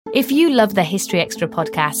If you love the History Extra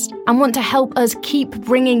podcast and want to help us keep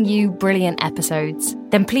bringing you brilliant episodes,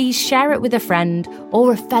 then please share it with a friend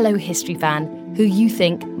or a fellow history fan who you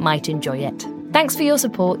think might enjoy it. Thanks for your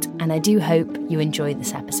support, and I do hope you enjoy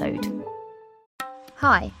this episode.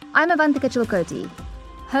 Hi, I'm Avantika Chilkoti,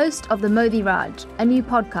 host of the Modi Raj, a new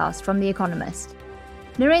podcast from The Economist.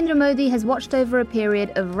 Narendra Modi has watched over a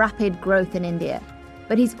period of rapid growth in India,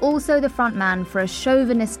 but he's also the frontman for a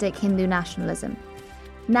chauvinistic Hindu nationalism.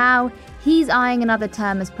 Now, he's eyeing another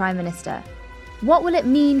term as Prime Minister. What will it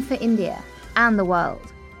mean for India and the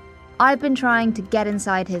world? I've been trying to get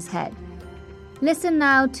inside his head. Listen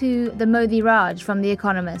now to the Modi Raj from The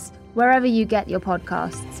Economist, wherever you get your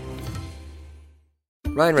podcasts.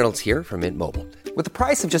 Ryan Reynolds here from Mint Mobile. With the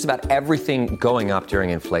price of just about everything going up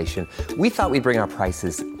during inflation, we thought we'd bring our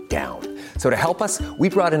prices down. So to help us, we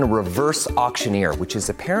brought in a reverse auctioneer, which is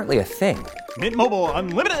apparently a thing. Mint Mobile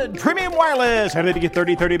Unlimited Premium Wireless. How to get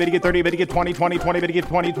 30, 30, bit to get 30, bit to get 20, 20, 20, bit to get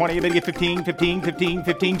 20, 20, bit to get 15, 15, 15,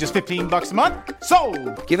 15, just $15 a month?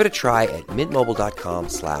 Sold! Give it a try at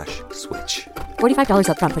mintmobile.com/switch. $45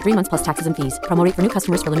 up front for 3 months plus taxes and fees. Promo rate for new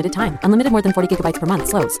customers for limited time. Unlimited more than 40 gigabytes per month.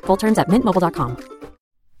 Slows full terms at mintmobile.com.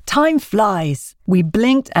 Time flies. We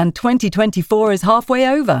blinked and 2024 is halfway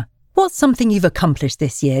over. What's something you've accomplished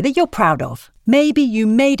this year that you're proud of? Maybe you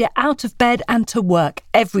made it out of bed and to work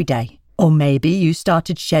every day. Or maybe you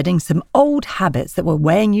started shedding some old habits that were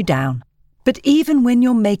weighing you down. But even when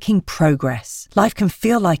you're making progress, life can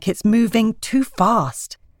feel like it's moving too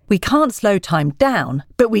fast. We can't slow time down,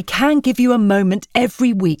 but we can give you a moment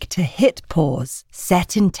every week to hit pause,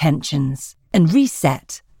 set intentions, and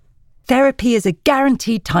reset. Therapy is a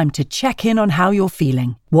guaranteed time to check in on how you're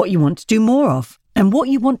feeling, what you want to do more of, and what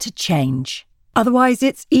you want to change. Otherwise,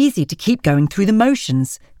 it's easy to keep going through the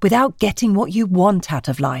motions without getting what you want out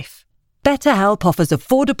of life. BetterHelp offers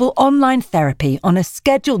affordable online therapy on a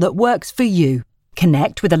schedule that works for you.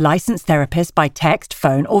 Connect with a licensed therapist by text,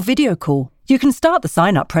 phone, or video call. You can start the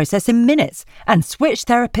sign-up process in minutes and switch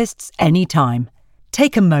therapists anytime.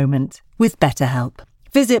 Take a moment with BetterHelp.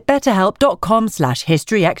 Visit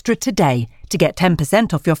betterhelp.com/historyextra today to get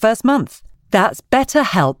 10% off your first month. That's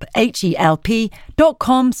BetterHelp,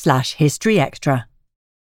 HELP.com/historyextra.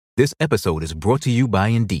 This episode is brought to you by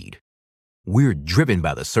Indeed. We're driven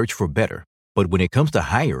by the search for better, but when it comes to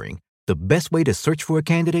hiring, the best way to search for a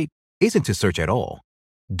candidate isn't to search at all.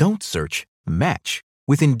 Don't search, match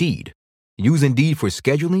with Indeed. Use Indeed for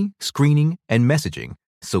scheduling, screening, and messaging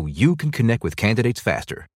so you can connect with candidates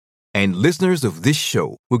faster. And listeners of this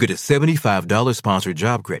show will get a $75 sponsored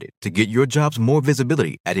job credit to get your jobs more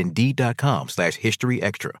visibility at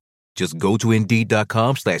Indeed.com/historyextra. Just go to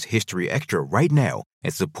Indeed.com/historyextra right now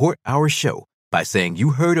and support our show by saying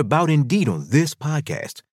you heard about Indeed on this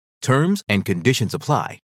podcast. Terms and conditions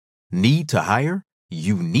apply. Need to hire?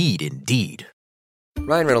 You need Indeed.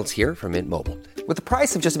 Ryan Reynolds here from Mint Mobile. With the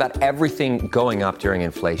price of just about everything going up during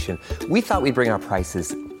inflation, we thought we'd bring our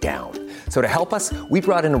prices down. So to help us, we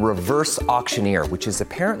brought in a reverse auctioneer, which is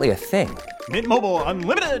apparently a thing. Mint Mobile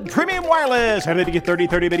Unlimited Premium Wireless. How to get 30,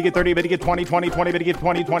 30, bit to get 30, bit to get 20, 20, 20, bit to get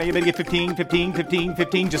 20, 20, bit to get 15, 15, 15,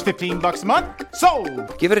 15, just $15 a month?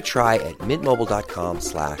 Sold! Give it a try at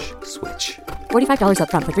mintmobile.com/switch. $45 up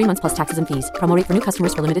front for 3 months plus taxes and fees. Promo rate for new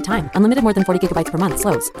customers for limited time. Unlimited more than 40 gigabytes per month.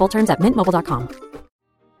 Slows full terms at mintmobile.com.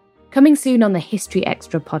 Coming soon on the History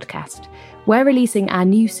Extra podcast, we're releasing our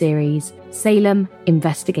new series, Salem,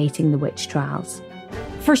 Investigating the Witch Trials.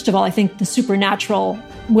 First of all, I think the supernatural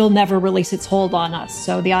will never release its hold on us.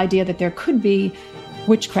 So the idea that there could be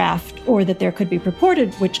witchcraft or that there could be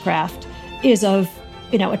purported witchcraft is of,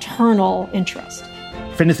 eternal interest.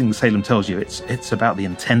 If anything Salem tells you, it's about the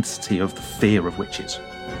intensity of the fear of witches.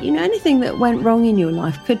 Anything that went wrong in your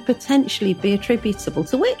life could potentially be attributable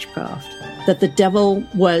to witchcraft. That the devil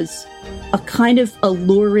was a kind of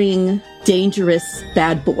alluring, dangerous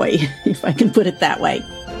bad boy, if I can put it that way.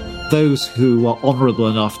 Those who were honourable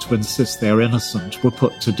enough to insist they are innocent were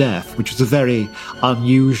put to death, which is a very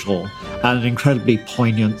unusual and an incredibly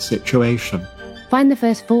poignant situation. Find the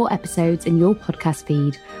first 4 episodes in your podcast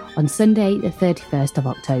feed on Sunday, the 31st of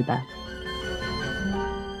October.